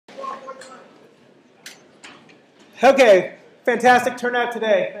Okay, fantastic turnout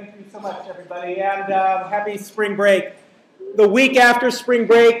today. Thank you so much, everybody, and happy spring break. The week after spring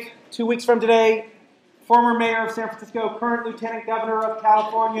break, 2 weeks from today, former mayor of San Francisco, current lieutenant governor of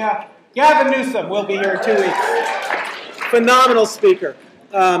California, Gavin Newsom will be here in 2 weeks. Phenomenal speaker,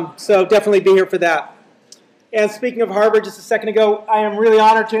 so definitely be here for that. And speaking of Harvard, just a second ago, I am really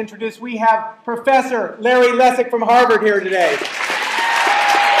honored to introduce, we have Professor Larry Lessig from Harvard here today.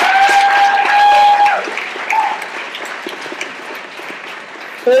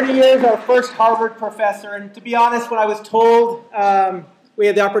 30 years, our first Harvard professor, and to be honest, when I was told we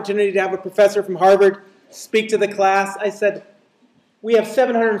had the opportunity to have a professor from Harvard speak to the class, I said, we have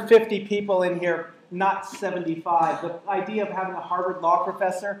 750 people in here, not 75. The idea of having a Harvard law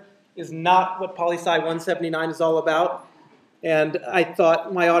professor is not what Poli-Sci 179 is all about, and I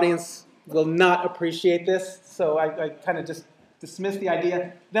thought my audience will not appreciate this, so I kind of just dismissed the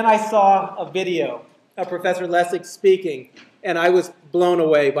idea. Then I saw a video of Professor Lessig speaking, and I was blown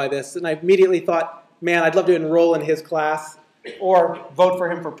away by this, and I immediately thought, man, I'd love to enroll in his class or vote for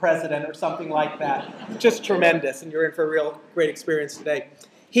him for president or something like that. Just tremendous, and you're in for a real great experience today.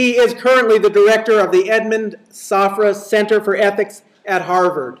 He is currently the director of the Edmund Safra Center for Ethics at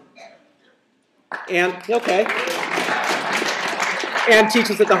Harvard. And, okay. And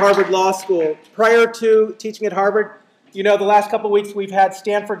teaches at the Harvard Law School. Prior to teaching at Harvard, you know, the last couple of weeks we've had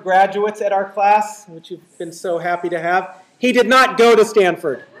Stanford graduates at our class, which you've been so happy to have. He did not go to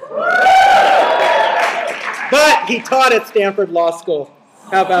Stanford, but he taught at Stanford Law School.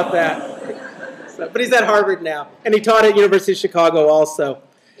 How about that? So, but he's at Harvard now, and he taught at University of Chicago also.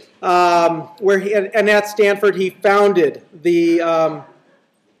 And at Stanford, he founded the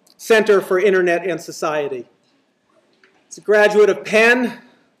Center for Internet and Society. He's a graduate of Penn.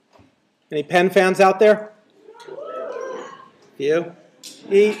 Any Penn fans out there? You?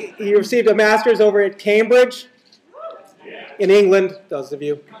 He received a master's over at Cambridge. In England, those of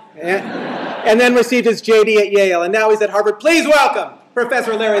you, and then received his JD at Yale, and now he's at Harvard. Please welcome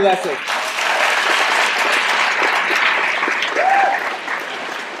Professor Larry Lessig.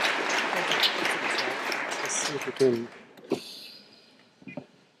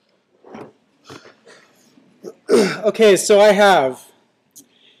 Okay, so I have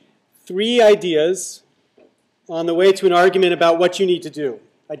 3 ideas on the way to an argument about what you need to do.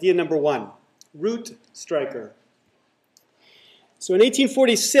 Idea number 1, route striker. So in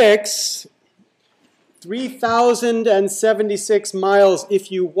 1846, 3,076 miles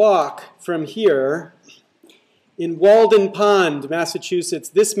if you walk from here, in Walden Pond, Massachusetts,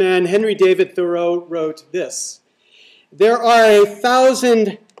 this man, Henry David Thoreau, wrote this: "There are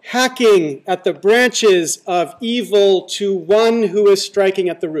 1,000 hacking at the branches of evil to one who is striking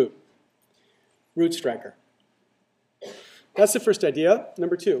at the root." Root striker. That's the first idea.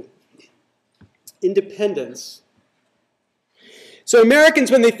 Number 2, independence. So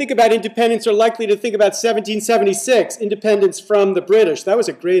Americans, when they think about independence, are likely to think about 1776, independence from the British. That was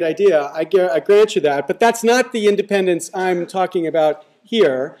a great idea, I grant you that, but that's not the independence I'm talking about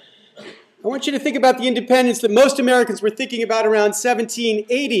here. I want you to think about the independence that most Americans were thinking about around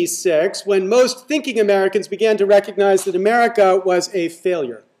 1786, when most thinking Americans began to recognize that America was a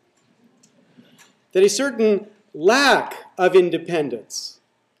failure. That a certain lack of independence,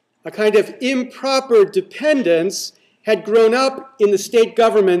 a kind of improper dependence, had grown up in the state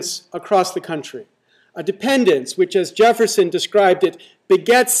governments across the country. A dependence which, as Jefferson described it,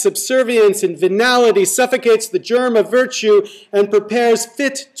 begets subservience and venality, suffocates the germ of virtue, and prepares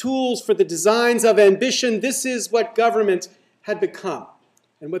fit tools for the designs of ambition. This is what government had become.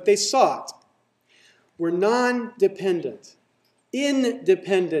 And what they sought were non-dependent,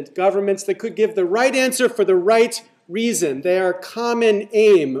 independent governments that could give the right answer for the right reason. Their common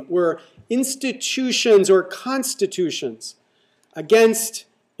aim were institutions or constitutions against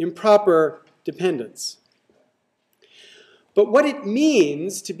improper dependence. But what it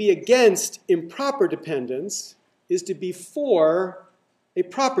means to be against improper dependence is to be for a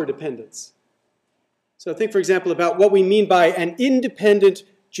proper dependence. So think, for example, about what we mean by an independent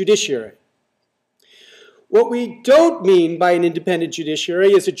judiciary. What we don't mean by an independent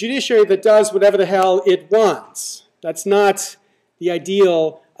judiciary is a judiciary that does whatever the hell it wants. That's not the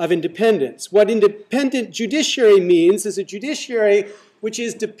ideal of independence. What independent judiciary means is a judiciary which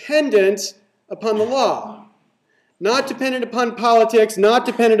is dependent upon the law. Not dependent upon politics, not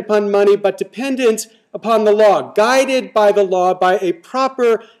dependent upon money, but dependent upon the law, guided by the law, by a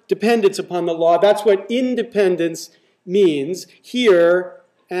proper dependence upon the law. That's what independence means here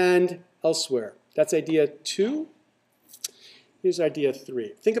and elsewhere. That's idea 2. Here's idea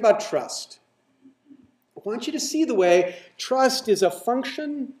 3. Think about trust. I want you to see the way trust is a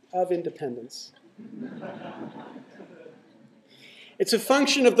function of independence. It's a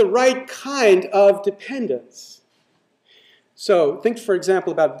function of the right kind of dependence. So think, for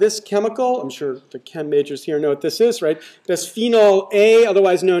example, about this chemical. I'm sure the chem majors here know what this is, right? Bisphenol A,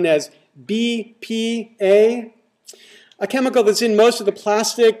 otherwise known as BPA. A chemical that's in most of the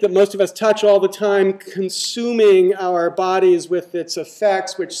plastic that most of us touch all the time, consuming our bodies with its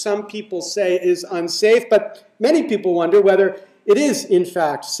effects, which some people say is unsafe, but many people wonder whether it is in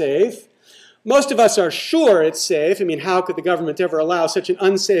fact safe. Most of us are sure it's safe. I mean, how could the government ever allow such an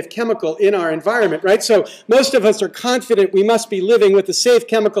unsafe chemical in our environment, right? So most of us are confident we must be living with a safe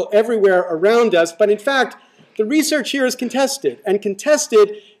chemical everywhere around us, but in fact, the research here is contested, and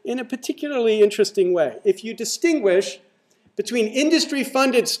contested in a particularly interesting way. If you distinguish between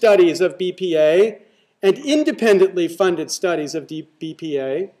industry-funded studies of BPA and independently funded studies of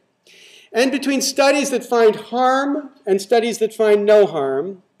BPA, and between studies that find harm and studies that find no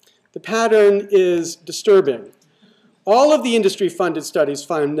harm, the pattern is disturbing. All of the industry-funded studies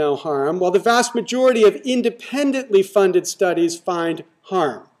find no harm, while the vast majority of independently funded studies find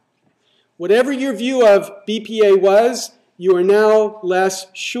harm. Whatever your view of BPA was, you are now less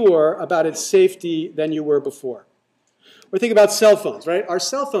sure about its safety than you were before. Or think about cell phones, right? Are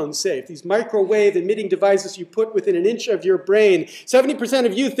cell phones safe? These microwave emitting devices you put within an inch of your brain. 70%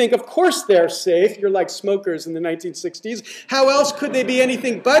 of you think, of course they're safe. You're like smokers in the 1960s. How else could they be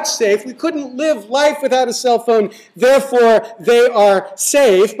anything but safe? We couldn't live life without a cell phone. Therefore, they are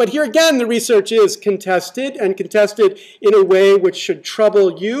safe. But here again, the research is contested, and contested in a way which should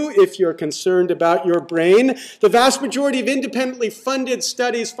trouble you if you're concerned about your brain. The vast majority of independently funded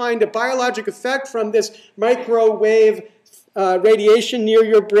studies find a biologic effect from this microwave radiation near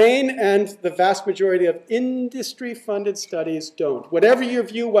your brain, and the vast majority of industry-funded studies don't. Whatever your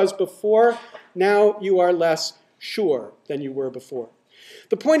view was before, now you are less sure than you were before.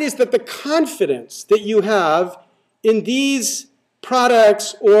 The point is that the confidence that you have in these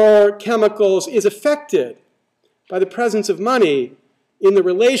products or chemicals is affected by the presence of money in the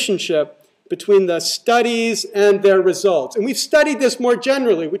relationship between the studies and their results. And we've studied this more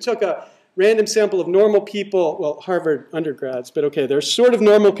generally. We took a random sample of normal people, well, Harvard undergrads, but okay, they're sort of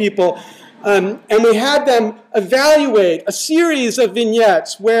normal people, and we had them evaluate a series of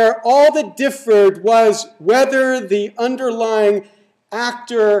vignettes where all that differed was whether the underlying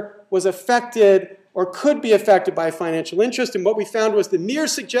actor was affected or could be affected by a financial interest, and what we found was the mere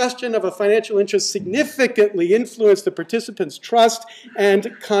suggestion of a financial interest significantly influenced the participants' trust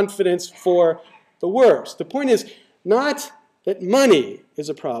and confidence for the worse. The point is not that money is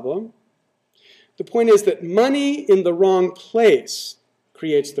a problem. The point is that money in the wrong place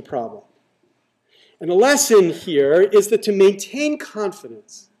creates the problem. And the lesson here is that to maintain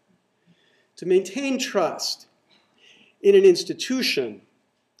confidence, to maintain trust in an institution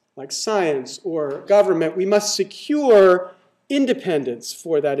like science or government, we must secure independence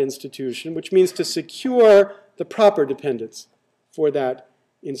for that institution, which means to secure the proper dependence for that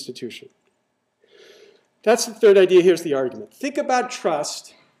institution. That's the third idea. Here's the argument. Think about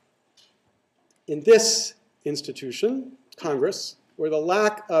trust in this institution, Congress, where the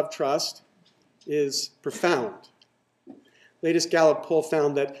lack of trust is profound. Latest Gallup poll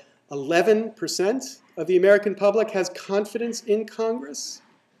found that 11% of the American public has confidence in Congress.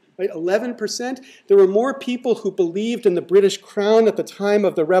 Right? 11%. There were more people who believed in the British Crown at the time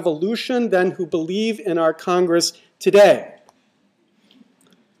of the Revolution than who believe in our Congress today.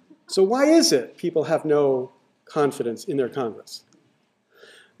 So why is it people have no confidence in their Congress?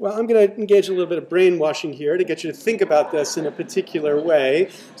 Well, I'm going to engage a little bit of brainwashing here to get you to think about this in a particular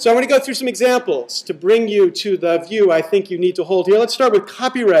way. So I'm going to go through some examples to bring you to the view I think you need to hold here. Let's start with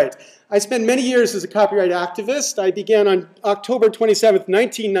copyright. I spent many years as a copyright activist. I began on October 27th,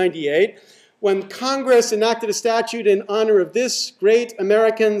 1998, when Congress enacted a statute in honor of this great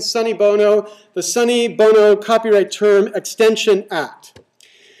American Sonny Bono, the Sonny Bono Copyright Term Extension Act.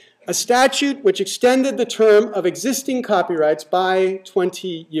 A statute which extended the term of existing copyrights by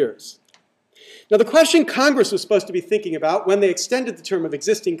 20 years. Now, the question Congress was supposed to be thinking about when they extended the term of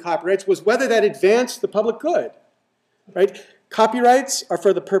existing copyrights was whether that advanced the public good, right? Copyrights are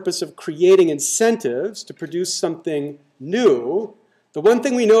for the purpose of creating incentives to produce something new. The one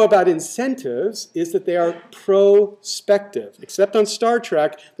thing we know about incentives is that they are prospective. Except on Star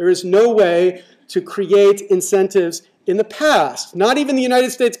Trek, there is no way to create incentives in the past. Not even the United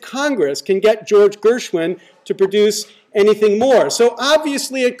States Congress can get George Gershwin to produce anything more. So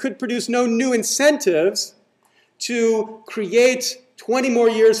obviously it could produce no new incentives to create 20 more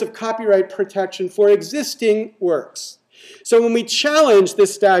years of copyright protection for existing works. So when we challenged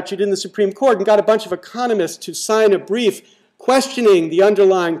this statute in the Supreme Court and got a bunch of economists to sign a brief questioning the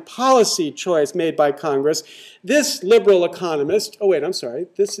underlying policy choice made by Congress, this liberal economist, oh wait, I'm sorry,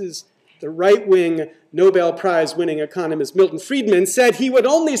 this is the right-wing Nobel Prize-winning economist Milton Friedman, said he would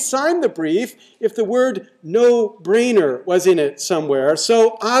only sign the brief if the word no-brainer was in it somewhere.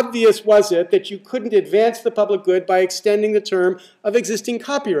 So obvious was it that you couldn't advance the public good by extending the term of existing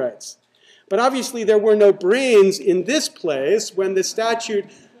copyrights. But obviously there were no brains in this place when the statute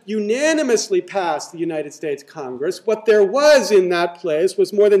unanimously passed the United States Congress. What there was in that place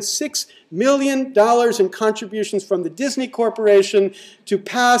was more than $6 million in contributions from the Disney Corporation to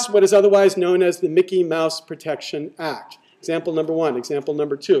pass what is otherwise known as the Mickey Mouse Protection Act. Example number one. Example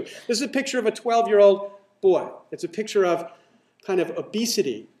number two. This is a picture of a 12-year-old boy. It's a picture of kind of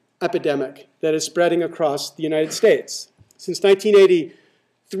obesity epidemic that is spreading across the United States. Since 1980,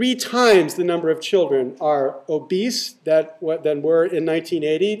 3 times the number of children are obese than were in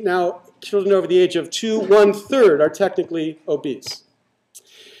 1980. Now, children over the age of 2, 1/3 are technically obese.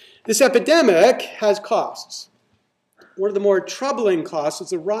 This epidemic has costs. One of the more troubling costs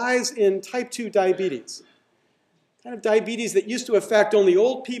is a rise in type 2 diabetes. Kind of diabetes that used to affect only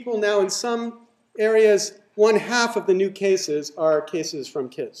old people. Now, in some areas, 1/2 of the new cases are cases from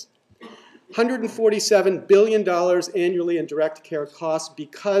kids. $147 billion annually in direct care costs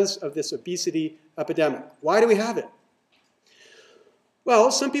because of this obesity epidemic. Why do we have it?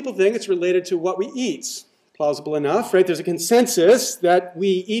 Well, some people think it's related to what we eat. Plausible enough, right? There's a consensus that we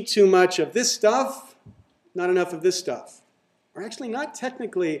eat too much of this stuff, not enough of this stuff. Or actually not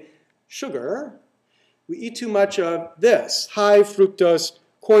technically sugar. We eat too much of this, high fructose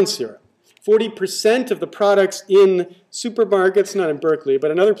corn syrup. 40% of the products in supermarkets, not in Berkeley,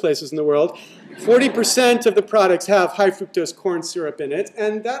 but in other places in the world, 40% of the products have high fructose corn syrup in it.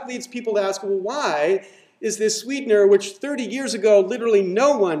 And that leads people to ask, well, why is this sweetener, which 30 years ago literally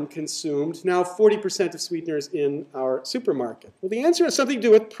no one consumed, now 40% of sweeteners in our supermarket? Well, the answer has something to do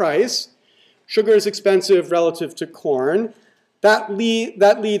with price. Sugar is expensive relative to corn. That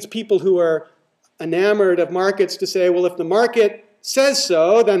leads people who are enamored of markets to say, well, if the market says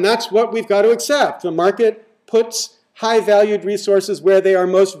so, then that's what we've got to accept. The market puts high-valued resources where they are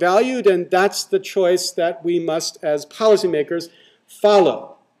most valued, and that's the choice that we must, as policymakers,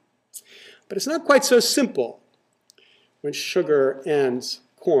 follow. But it's not quite so simple when sugar and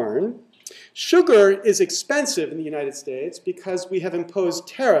corn. Sugar is expensive in the United States because we have imposed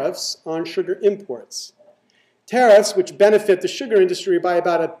tariffs on sugar imports. Tariffs which benefit the sugar industry by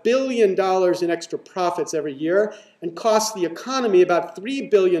about $1 billion in extra profits every year and cost the economy about $3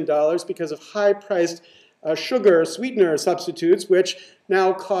 billion because of high-priced sugar sweetener substitutes, which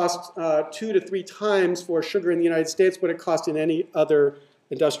now cost 2 to 3 times for sugar in the United States what it costs in any other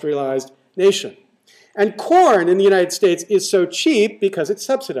industrialized nation. And corn in the United States is so cheap because it's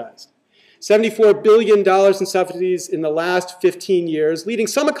subsidized. $74 billion in subsidies in the last 15 years, leading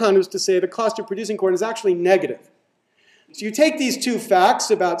some economists to say the cost of producing corn is actually negative. So you take these two facts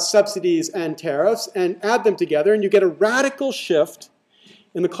about subsidies and tariffs and add them together, and you get a radical shift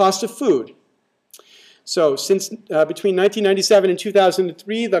in the cost of food. So since between 1997 and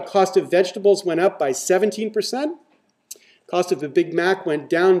 2003, the cost of vegetables went up by 17%. Cost of the Big Mac went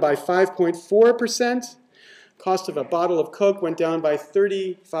down by 5.4%. Cost of a bottle of Coke went down by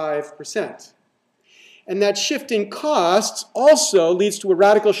 35%. And that shift in costs also leads to a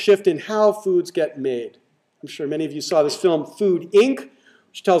radical shift in how foods get made. I'm sure many of you saw this film, Food, Inc.,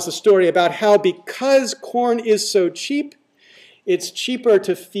 which tells the story about how because corn is so cheap, it's cheaper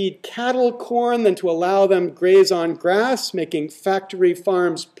to feed cattle corn than to allow them graze on grass, making factory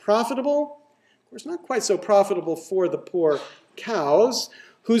farms profitable. Of course, not quite so profitable for the poor cows,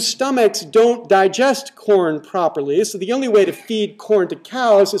 whose stomachs don't digest corn properly. So the only way to feed corn to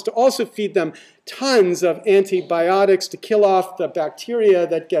cows is to also feed them tons of antibiotics to kill off the bacteria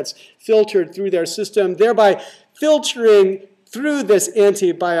that gets filtered through their system, thereby filtering through this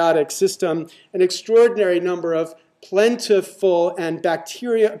antibiotic system an extraordinary number of plentiful and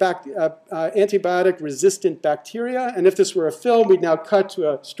antibiotic-resistant bacteria. And if this were a film, we'd now cut to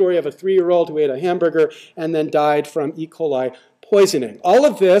a story of a 3-year-old who ate a hamburger and then died from E. coli poisoning. All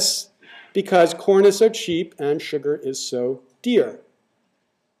of this because corn is so cheap and sugar is so dear.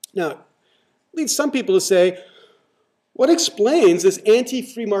 Now, it leads some people to say, what explains this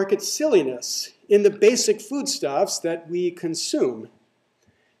anti-free market silliness in the basic foodstuffs that we consume?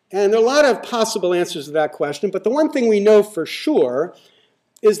 And there are a lot of possible answers to that question, but the one thing we know for sure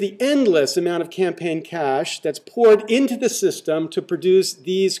is the endless amount of campaign cash that's poured into the system to produce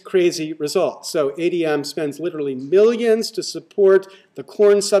these crazy results. So ADM spends literally millions to support the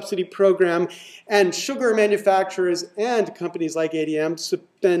corn subsidy program, and sugar manufacturers and companies like ADM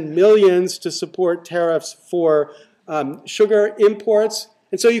spend millions to support tariffs for sugar imports.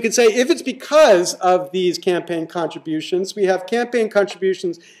 And so you could say if it's because of these campaign contributions, we have campaign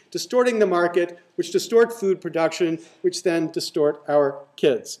contributions distorting the market, which distort food production, which then distort our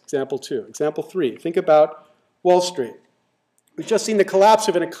kids. Example 2. Example 3. Think about Wall Street. We've just seen the collapse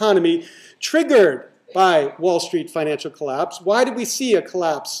of an economy triggered by Wall Street financial collapse. Why did we see a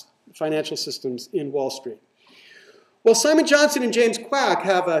collapse in financial systems in Wall Street? Well, Simon Johnson and James Quack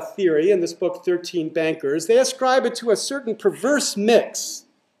have a theory in this book, 13 Bankers. They ascribe it to a certain perverse mix.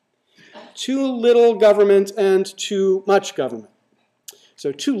 Too little government and too much government.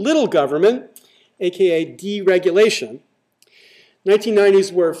 So too little government, aka deregulation.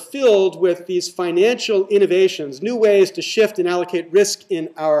 1990s were filled with these financial innovations, new ways to shift and allocate risk in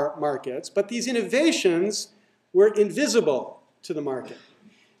our markets. But these innovations were invisible to the market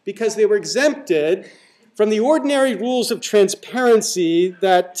because they were exempted from the ordinary rules of transparency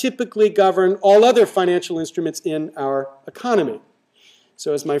that typically govern all other financial instruments in our economy.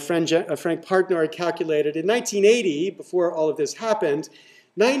 So as my friend Frank Partnoy calculated, in 1980, before all of this happened,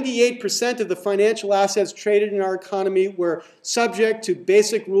 98% of the financial assets traded in our economy were subject to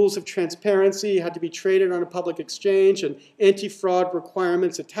basic rules of transparency, had to be traded on a public exchange, and anti-fraud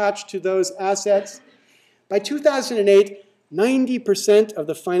requirements attached to those assets. By 2008, 90% of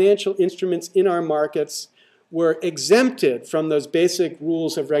the financial instruments in our markets were exempted from those basic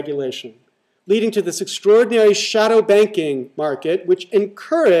rules of regulation, leading to this extraordinary shadow banking market, which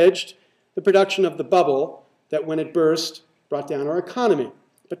encouraged the production of the bubble that, when it burst, brought down our economy.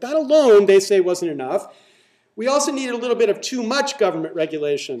 But that alone, they say, wasn't enough. We also needed a little bit of too much government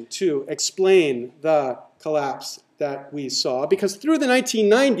regulation to explain the collapse that we saw, because through the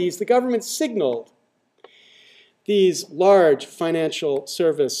 1990s, the government signaled these large financial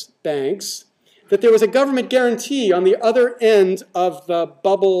service banks that there was a government guarantee on the other end of the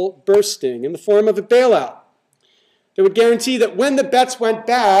bubble bursting in the form of a bailout. They would guarantee that when the bets went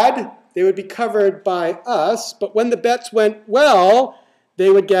bad, they would be covered by us, but when the bets went well,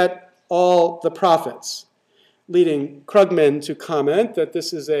 they would get all the profits, leading Krugman to comment that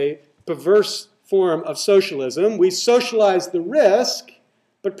this is a perverse form of socialism. We socialize the risk,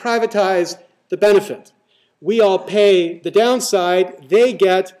 but privatize the benefit. We all pay the downside, they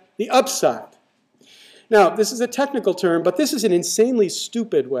get the upside. Now, this is a technical term, but this is an insanely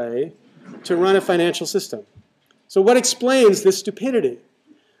stupid way to run a financial system. So what explains this stupidity?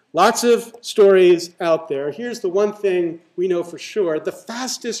 Lots of stories out there. Here's the one thing we know for sure. The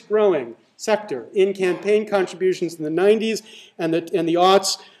fastest growing sector in campaign contributions in the 90s and the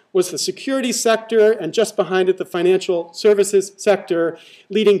aughts was the security sector, and just behind it, the financial services sector,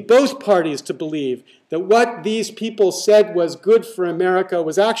 leading both parties to believe that what these people said was good for America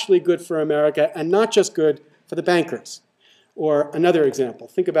was actually good for America and not just good for the bankers. Or another example,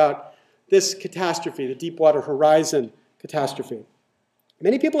 think about this catastrophe, the Deepwater Horizon catastrophe.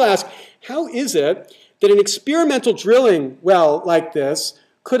 Many people ask, how is it that an experimental drilling well like this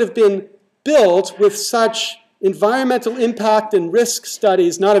could have been built with such environmental impact and risk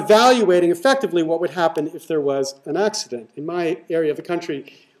studies not evaluating effectively what would happen if there was an accident? In my area of the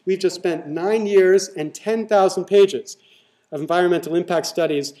country, we've just spent 9 years and 10,000 pages of environmental impact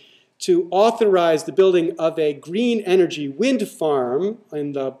studies to authorize the building of a green energy wind farm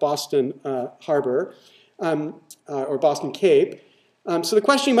in the Boston Harbor, or Boston Cape. So the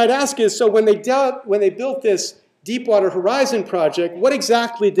question you might ask is, so when they built this Deepwater Horizon project, what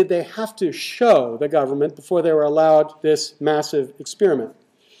exactly did they have to show the government before they were allowed this massive experiment?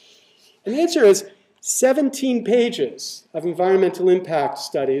 And the answer is 17 pages of environmental impact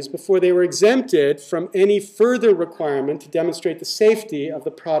studies before they were exempted from any further requirement to demonstrate the safety of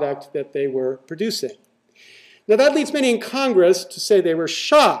the product that they were producing. Now that leads many in Congress to say they were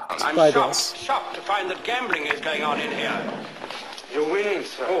shocked by this. I'm shocked to find that gambling is going on in here. You're winning,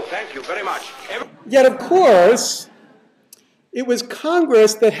 sir. Oh, thank you very much. Yet, of course, it was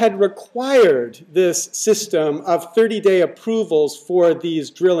Congress that had required this system of 30-day approvals for these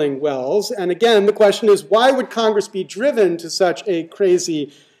drilling wells. And again, the question is, why would Congress be driven to such a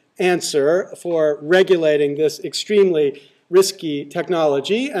crazy answer for regulating this extremely risky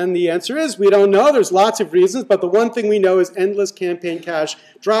technology? And the answer is, we don't know. There's lots of reasons, but the one thing we know is endless campaign cash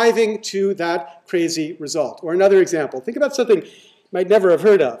driving to that crazy result. Or another example, think about something you might never have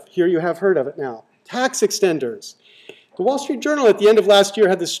heard of. Here you have heard of it now. Tax extenders. The Wall Street Journal at the end of last year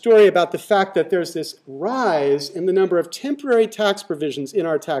had this story about the fact that there's this rise in the number of temporary tax provisions in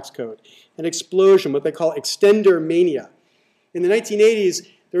our tax code, an explosion, what they call extender mania. In the 1980s,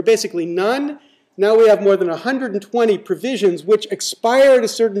 there were basically none. Now we have more than 120 provisions which expire at a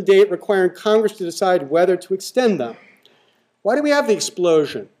certain date, requiring Congress to decide whether to extend them. Why do we have the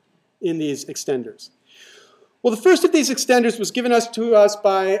explosion in these extenders? Well, the first of these extenders was given to us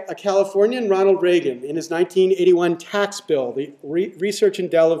by a Californian, Ronald Reagan, in his 1981 tax bill, the Research and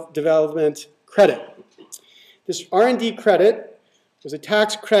Development Credit. This R&D credit was a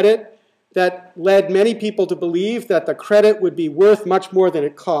tax credit that led many people to believe that the credit would be worth much more than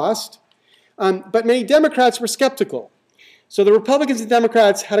it cost. But many Democrats were skeptical. So the Republicans and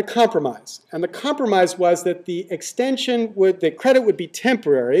Democrats had a compromise. And the compromise was that the credit would be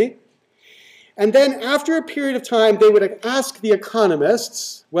temporary. And then after a period of time, they would ask the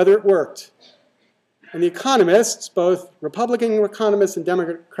economists whether it worked. And the economists, both Republican economists and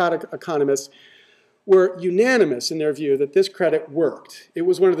Democratic economists, were unanimous in their view that this credit worked. It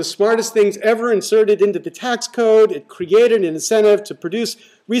was one of the smartest things ever inserted into the tax code. It created an incentive to produce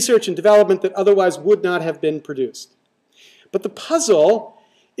research and development that otherwise would not have been produced. But the puzzle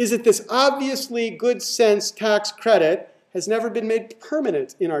is that this obviously good sense tax credit has never been made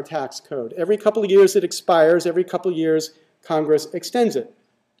permanent in our tax code. Every couple of years it expires. Every couple of years Congress extends it.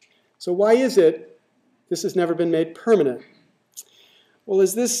 So why is it this has never been made permanent? Well,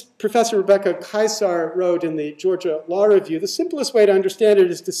 as this Professor Rebecca Kaisar wrote in the Georgia Law Review, the simplest way to understand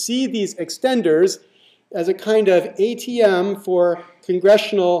it is to see these extenders as a kind of ATM for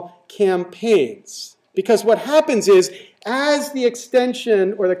congressional campaigns. Because what happens is, as the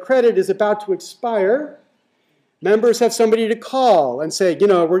extension or the credit is about to expire, members have somebody to call and say, you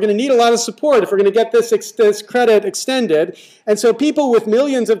know, we're going to need a lot of support if we're going to get this credit extended. And so people with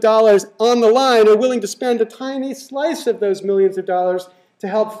millions of dollars on the line are willing to spend a tiny slice of those millions of dollars to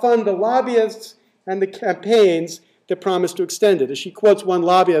help fund the lobbyists and the campaigns that promise to extend it. As she quotes one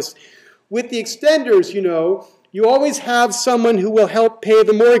lobbyist, with the extenders, you know, you always have someone who will help pay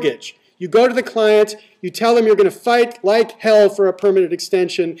the mortgage. You go to the client, you tell them you're going to fight like hell for a permanent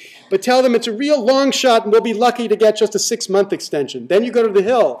extension, but tell them it's a real long shot and we'll be lucky to get just a 6-month extension. Then you go to the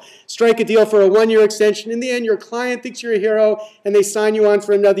Hill, strike a deal for a 1-year extension. In the end, your client thinks you're a hero and they sign you on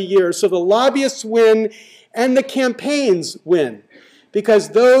for another year. So the lobbyists win and the campaigns win, because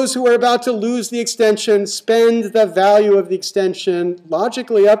those who are about to lose the extension spend the value of the extension,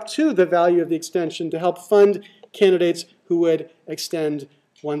 logically up to the value of the extension, to help fund candidates who would extend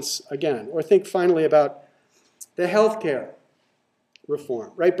once again. Or think finally about the health care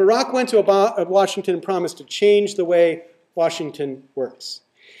reform, right? Barack went to Washington and promised to change the way Washington works.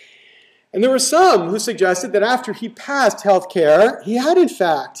 And there were some who suggested that after he passed health care, he had in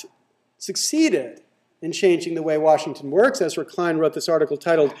fact succeeded in changing the way Washington works. Ezra Klein wrote this article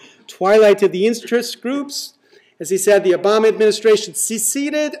titled "Twilight of the Interest Groups." As he said, the Obama administration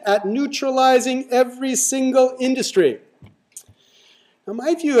succeeded at neutralizing every single industry. Now,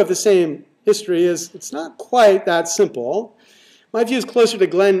 my view of the same history is it's not quite that simple. My view is closer to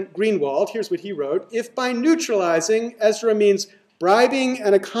Glenn Greenwald. Here's what he wrote. If by neutralizing, Ezra means bribing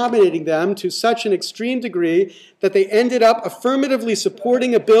and accommodating them to such an extreme degree that they ended up affirmatively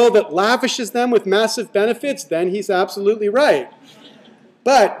supporting a bill that lavishes them with massive benefits, then he's absolutely right.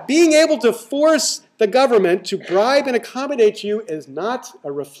 But being able to force the government to bribe and accommodate you is not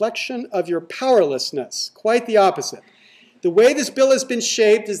a reflection of your powerlessness. Quite the opposite. The way this bill has been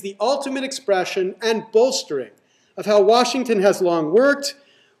shaped is the ultimate expression and bolstering of how Washington has long worked.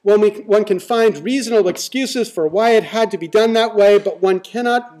 One can find reasonable excuses for why it had to be done that way, but one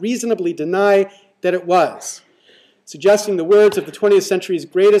cannot reasonably deny that it was. Suggesting the words of the 20th century's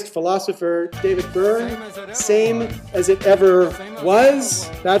greatest philosopher, David Byrne, same as it ever was,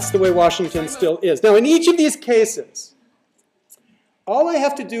 that's the way Washington still is. Now, in each of these cases, all I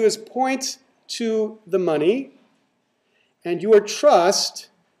have to do is point to the money, and your trust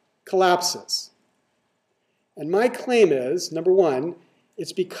collapses. And my claim is, number one,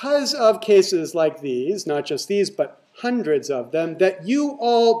 it's because of cases like these, not just these, but hundreds of them, that you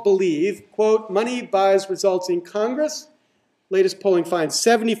all believe, quote, money buys results in Congress. Latest polling finds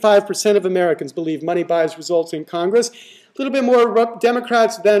 75% of Americans believe money buys results in Congress. A little bit more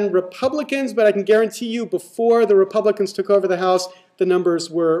Democrats than Republicans, but I can guarantee you before the Republicans took over the House, the numbers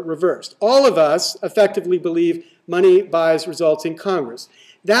were reversed. All of us effectively believe money buys results in Congress.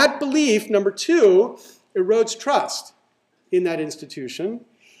 That belief, number two, erodes trust in that institution.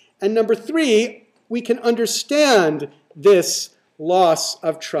 And number three, we can understand this loss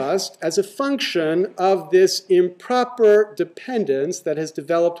of trust as a function of this improper dependence that has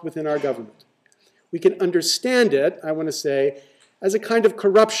developed within our government. We can understand it, I want to say, as a kind of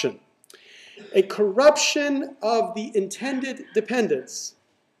corruption. A corruption of the intended dependence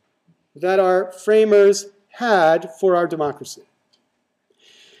that our framers had for our democracy.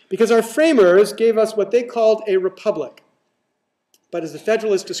 Because our framers gave us what they called a republic. But as the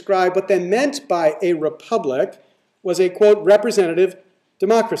Federalists described, what they meant by a republic was a, quote, representative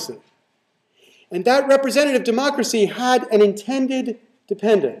democracy. And that representative democracy had an intended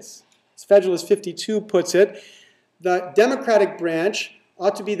dependence. As Federalist 52 puts it, the democratic branch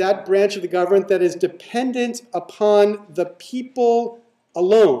ought to be that branch of the government that is dependent upon the people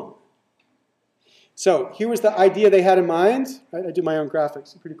alone. So here was the idea they had in mind. Right? I do my own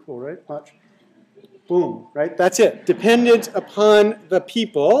graphics. Pretty cool, right? Watch. Boom, right? That's it. Dependent upon the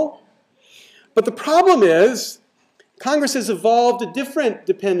people. But the problem is, Congress has evolved a different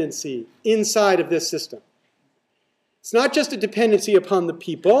dependency inside of this system. It's not just a dependency upon the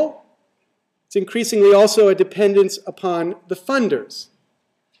people. It's increasingly also a dependence upon the funders.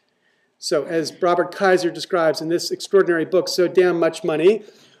 So as Robert Kaiser describes in this extraordinary book, So Damn Much Money,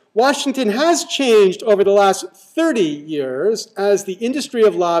 Washington has changed over the last 30 years as the industry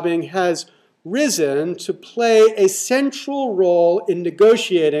of lobbying has risen to play a central role in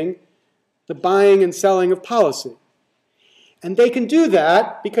negotiating the buying and selling of policy. And they can do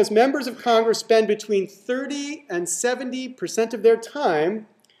that because members of Congress spend between 30 and 70% of their time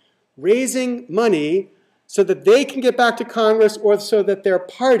raising money so that they can get back to Congress or so that their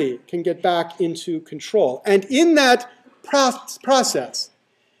party can get back into control. And in that process,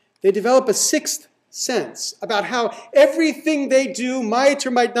 they develop a sixth sense about how everything they do might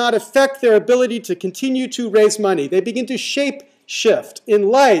or might not affect their ability to continue to raise money. They begin to shape shift in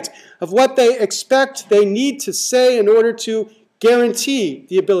light of what they expect they need to say in order to guarantee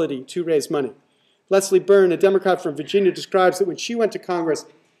the ability to raise money. Leslie Byrne, a Democrat from Virginia, describes that when she went to Congress,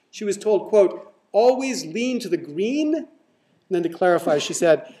 she was told, quote, always lean to the green. And then to clarify, she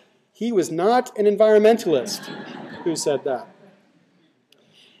said, he was not an environmentalist who said that.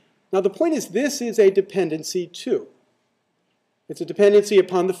 Now the point is, this is a dependency too. It's a dependency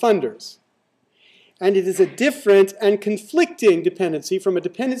upon the funders. And it is a different and conflicting dependency from a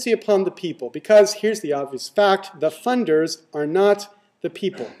dependency upon the people, because here's the obvious fact, the funders are not the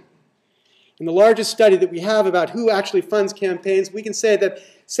people. In the largest study that we have about who actually funds campaigns, we can say that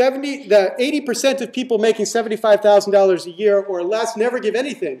 80% of people making $75,000 a year or less never give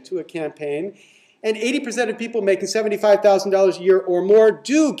anything to a campaign, and 80% of people making $75,000 a year or more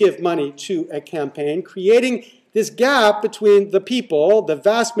do give money to a campaign, creating this gap between the people, the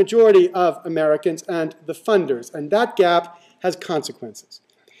vast majority of Americans, and the funders. And that gap has consequences.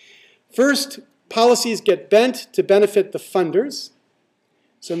 First, policies get bent to benefit the funders.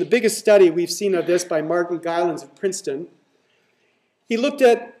 So in the biggest study we've seen of this by Martin Gylens of Princeton, he looked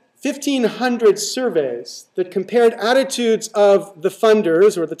at 1,500 surveys that compared attitudes of the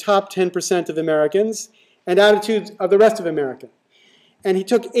funders, or the top 10% of Americans, and attitudes of the rest of America. And he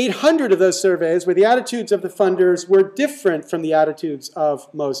took 800 of those surveys where the attitudes of the funders were different from the attitudes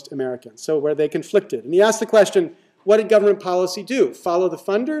of most Americans, so where they conflicted. And he asked the question, what did government policy do? Follow the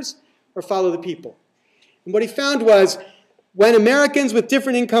funders or follow the people? And what he found was, when Americans with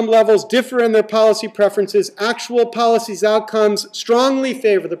different income levels differ in their policy preferences, actual policies outcomes strongly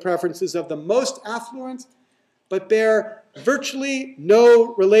favor the preferences of the most affluent, but bear virtually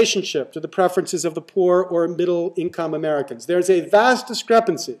no relationship to the preferences of the poor or middle-income Americans. There's a vast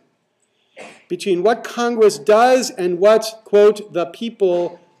discrepancy between what Congress does and what, quote, the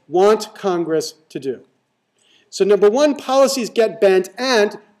people want Congress to do. So number one, policies get bent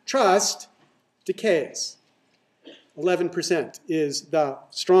and trust decays. 11% is the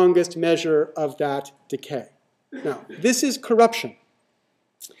strongest measure of that decay. Now, this is corruption.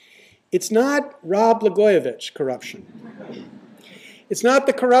 It's not Rob Blagojevich corruption. It's not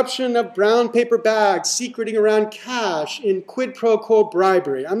the corruption of brown paper bags secreting around cash in quid pro quo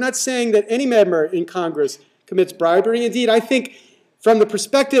bribery. I'm not saying that any member in Congress commits bribery. Indeed, I think from the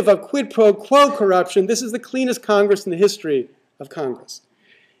perspective of quid pro quo corruption, this is the cleanest Congress in the history of Congress.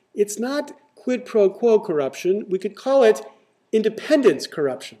 It's not quid pro quo corruption. We could call it independence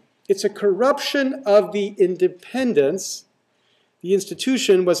corruption. It's a corruption of the independence the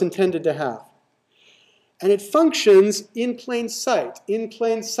institution was intended to have. And it functions in plain sight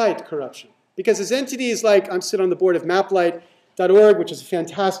corruption. Because as entities like, I'm sit on the board of maplight.org, which is a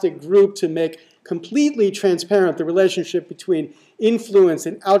fantastic group to make completely transparent the relationship between influence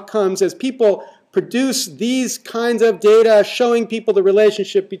and outcomes, as people produce these kinds of data showing people the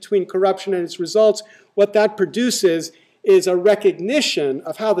relationship between corruption and its results, what that produces is a recognition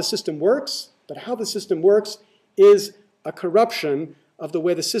of how the system works, but how the system works is a corruption of the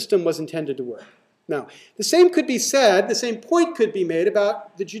way the system was intended to work. Now, the same could be said, the same point could be made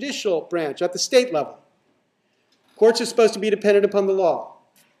about the judicial branch at the state level. Courts are supposed to be dependent upon the law.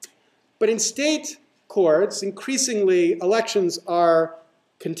 But in state courts, increasingly elections are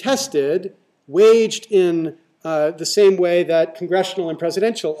contested, waged in the same way that congressional and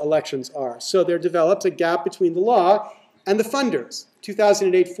presidential elections are. So there develops a gap between the law and the funders.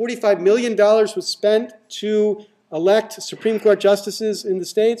 2008, $45 million was spent to elect Supreme Court justices in the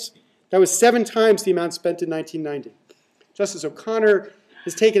states. That was 7 times the amount spent in 1990. Justice O'Connor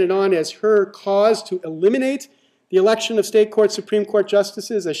has taken it on as her cause to eliminate the election of state court Supreme Court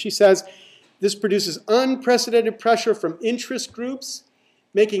justices. As she says, this produces unprecedented pressure from interest groups,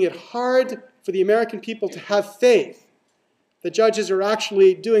 making it hard for the American people to have faith that judges are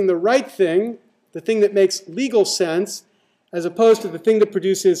actually doing the right thing, the thing that makes legal sense, as opposed to the thing that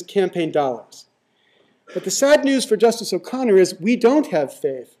produces campaign dollars. But the sad news for Justice O'Connor is we don't have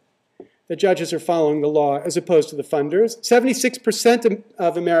faith that judges are following the law as opposed to the funders. 76%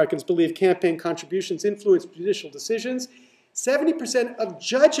 of Americans believe campaign contributions influence judicial decisions. 70% of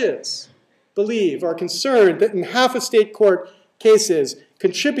judges believe or are concerned that in half of state court cases,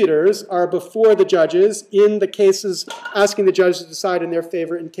 contributors are before the judges in the cases, asking the judges to decide in their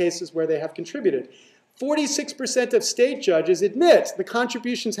favor in cases where they have contributed. 46% of state judges admit the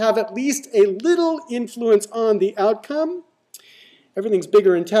contributions have at least a little influence on the outcome. Everything's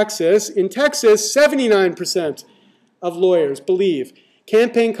bigger in Texas. In Texas, 79% of lawyers believe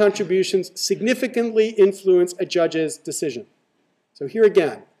campaign contributions significantly influence a judge's decision. So here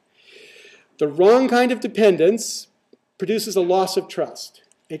again, the wrong kind of dependence produces a loss of trust.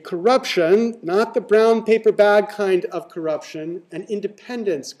 A corruption, not the brown paper bag kind of corruption, an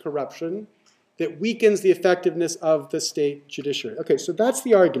independence corruption that weakens the effectiveness of the state judiciary. Okay, so that's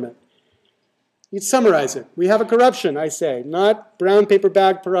the argument. You'd summarize it. We have a corruption, I say, not brown paper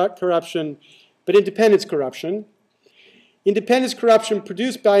bag corruption, but independence corruption. Independence corruption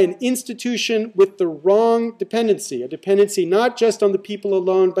produced by an institution with the wrong dependency, a dependency not just on the people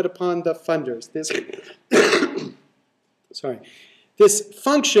alone, but upon the funders. This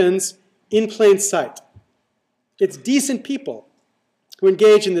functions in plain sight. It's decent people who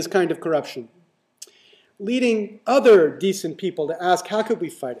engage in this kind of corruption, leading other decent people to ask, how could we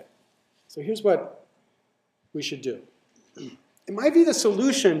fight it? So here's what we should do. In my view, the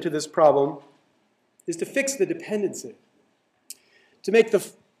solution to this problem is to fix the dependency, to make the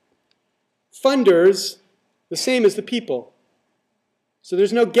funders the same as the people. So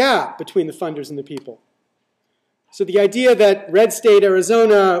there's no gap between the funders and the people. So the idea that red state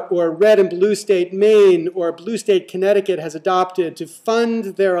Arizona or red and blue state Maine or blue state Connecticut has adopted to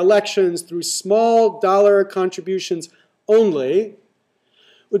fund their elections through small dollar contributions only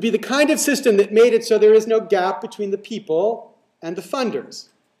would be the kind of system that made it so there is no gap between the people and the funders.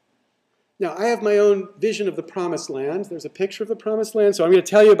 Now, I have my own vision of the Promised Land. There's a picture of the Promised Land, so I'm going to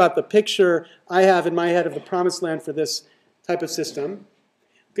tell you about the picture I have in my head of the Promised Land for this type of system.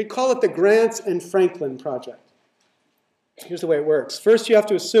 We could call it the Grant and Franklin Project. Here's the way it works. First, you have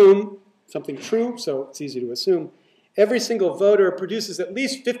to assume something true, so it's easy to assume. Every single voter produces at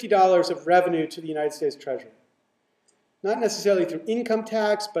least $50 of revenue to the United States Treasury. Not necessarily through income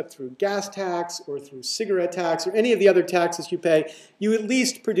tax, but through gas tax or through cigarette tax or any of the other taxes you pay, you at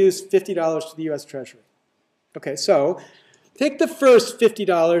least produce $50 to the US Treasury. Okay, so take the first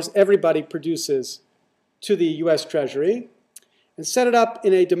 $50 everybody produces to the US Treasury and set it up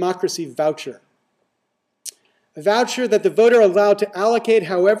in a democracy voucher. A voucher that the voter is allowed to allocate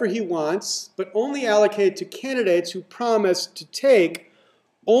however he wants, but only allocate to candidates who promise to take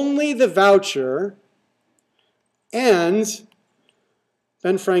only the voucher and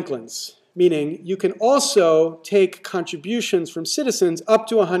Ben Franklin's, meaning you can also take contributions from citizens up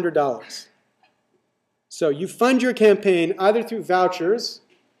to $100. So you fund your campaign either through vouchers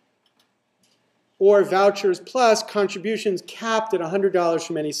or vouchers plus contributions capped at $100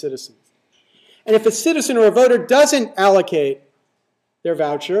 from any citizen. And if a citizen or a voter doesn't allocate their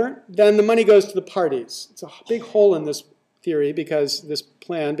voucher, then the money goes to the parties. It's a big hole in this theory, because this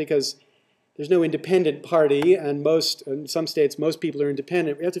plan, because there's no independent party, and in some states, most people are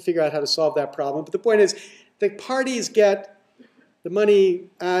independent. We have to figure out how to solve that problem. But the point is, the parties get the money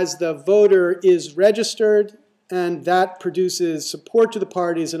as the voter is registered, and that produces support to the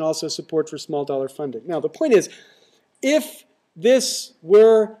parties and also support for small dollar funding. Now, the point is, if this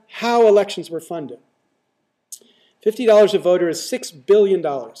were how elections were funded, $50 a voter is $6 billion.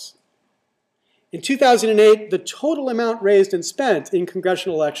 In 2008, the total amount raised and spent in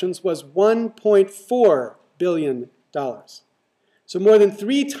congressional elections was $1.4 billion. So more than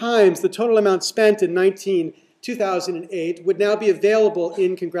 3 times the total amount spent in 2008 would now be available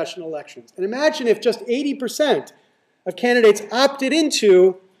in congressional elections. And imagine if just 80% of candidates opted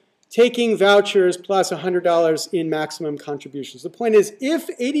into taking vouchers plus $100 in maximum contributions. The point is, if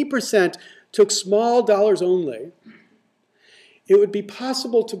 80% took small dollars only, it would be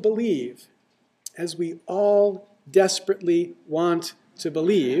possible to believe, as we all desperately want to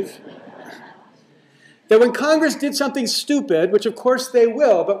believe, that when Congress did something stupid, which of course they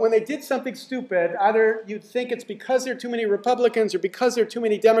will, but when they did something stupid, either you'd think it's because there are too many Republicans or because there are too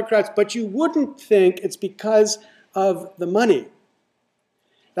many Democrats, but you wouldn't think it's because of the money.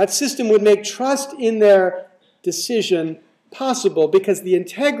 That system would make trust in their decision possible because the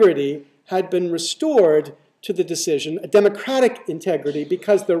integrity had been restored to the decision, a democratic integrity,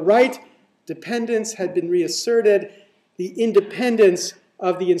 because the right dependence had been reasserted, the independence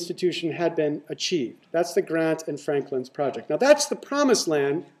of the institution had been achieved. That's the Grant and Franklin's project. Now that's the promised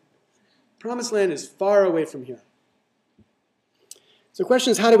land. Promised land is far away from here. So the question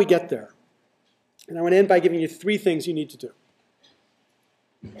is, how do we get there? And I want to end by giving you 3 things you need to do.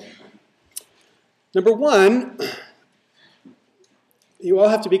 Number 1, you all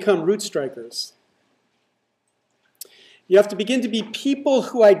have to become root strikers. You have to begin to be people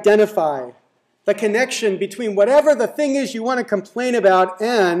who identify the connection between whatever the thing is you want to complain about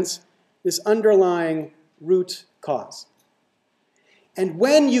and this underlying root cause. And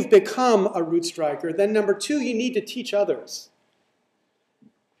when you've become a root striker, then number 2, you need to teach others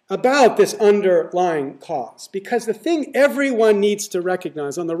about this underlying cause. Because the thing everyone needs to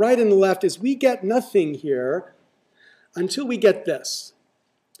recognize on the right and the left is we get nothing here until we get this.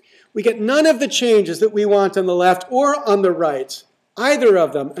 We get none of the changes that we want on the left or on the right, either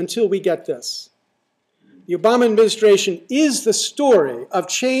of them, until we get this. The Obama administration is the story of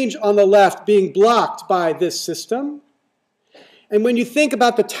change on the left being blocked by this system. And when you think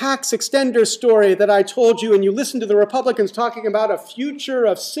about the tax extender story that I told you, and you listen to the Republicans talking about a future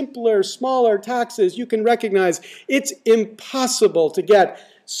of simpler, smaller taxes, you can recognize it's impossible to get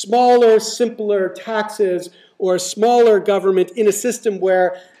smaller, simpler taxes or smaller government in a system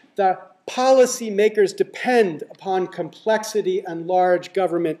where the policymakers depend upon complexity and large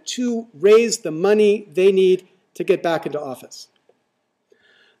government to raise the money they need to get back into office.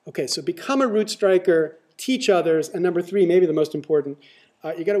 Okay, so become a root striker, teach others, and number 3, maybe the most important,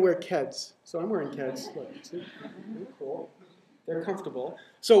 you got to wear Keds. So I'm wearing Keds. Look, see? They're cool. They're comfortable.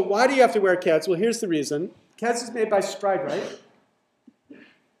 So why do you have to wear Keds? Well, here's the reason. Keds is made by Stride-Rite.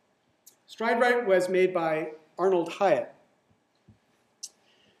 Stride-Rite was made by Arnold Hyatt.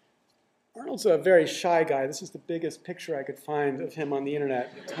 Arnold's a very shy guy. This is the biggest picture I could find of him on the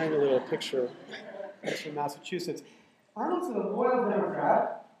internet. A tiny little picture. He's from Massachusetts. Arnold's a loyal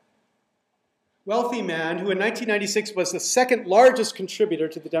Democrat, wealthy man who in 1996 was the 2nd largest contributor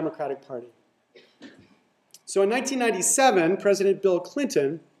to the Democratic Party. So in 1997, President Bill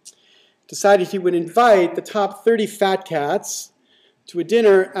Clinton decided he would invite the top 30 fat cats to a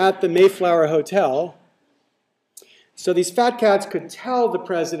dinner at the Mayflower Hotel so these fat cats could tell the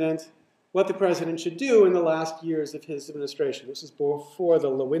president what the president should do in the last years of his administration. This is before the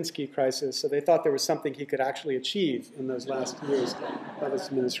Lewinsky crisis, so they thought there was something he could actually achieve in those last years of his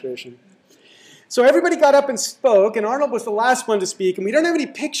administration. So everybody got up and spoke, and Arnold was the last one to speak, and we don't have any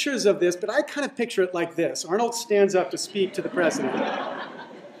pictures of this, but I kind of picture it like this. Arnold stands up to speak to the president.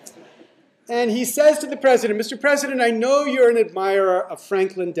 And he says to the president, "Mr. President, I know you're an admirer of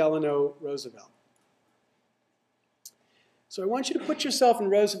Franklin Delano Roosevelt. So I want you to put yourself in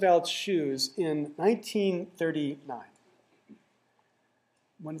Roosevelt's shoes in 1939,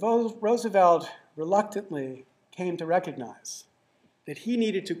 when Roosevelt reluctantly came to recognize that he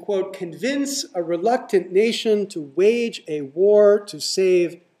needed to, quote, convince a reluctant nation to wage a war to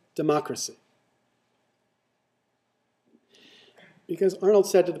save democracy. Because Arnold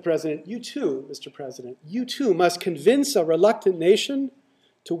said to the president, you too, Mr. President, you too must convince a reluctant nation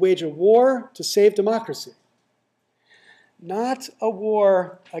to wage a war to save democracy. Not a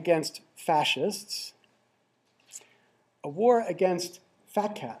war against fascists, a war against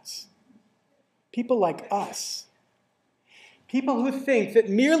fat cats, people like us, people who think that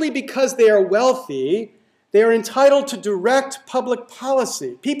merely because they are wealthy, they are entitled to direct public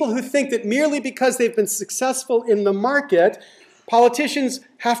policy, people who think that merely because they've been successful in the market, politicians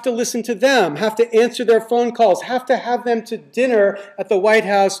have to listen to them, have to answer their phone calls, have to have them to dinner at the White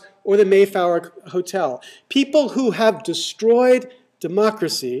House or the Mayflower Hotel. People who have destroyed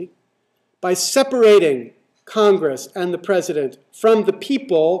democracy by separating Congress and the president from the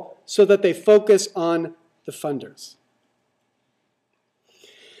people so that they focus on the funders.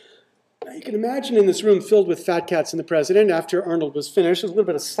 Now you can imagine in this room filled with fat cats and the president, after Arnold was finished, there was a little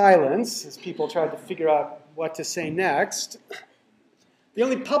bit of silence as people tried to figure out what to say next. The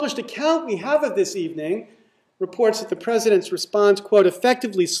only published account we have of this evening reports that the president's response, quote,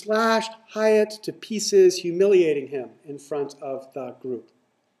 effectively slashed Hyatt to pieces, humiliating him in front of the group.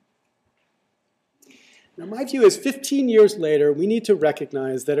 Now, my view is 15 years later, we need to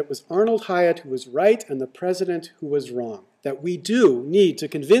recognize that it was Arnold Hyatt who was right and the president who was wrong, that we do need to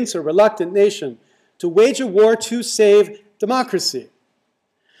convince a reluctant nation to wage a war to save democracy.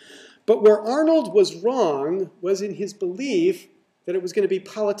 But where Arnold was wrong was in his belief that it was going to be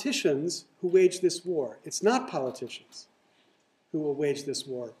politicians who wage this war. It's not politicians who will wage this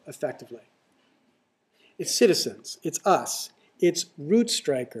war effectively. It's citizens, it's us, it's root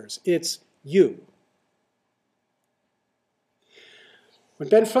strikers, it's you. When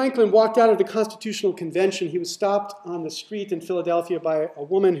Ben Franklin walked out of the Constitutional Convention, he was stopped on the street in Philadelphia by a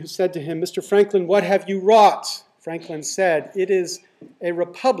woman who said to him, "Mr. Franklin, what have you wrought?" Franklin said, "It is a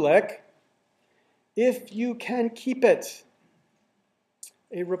republic if you can keep it."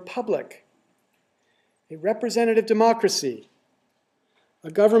 A republic, a representative democracy, a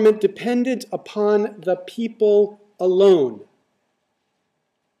government dependent upon the people alone.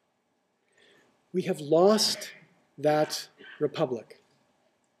 We have lost that republic.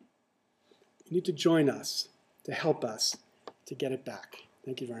 You need to join us, to help us, to get it back.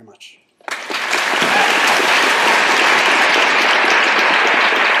 Thank you very much.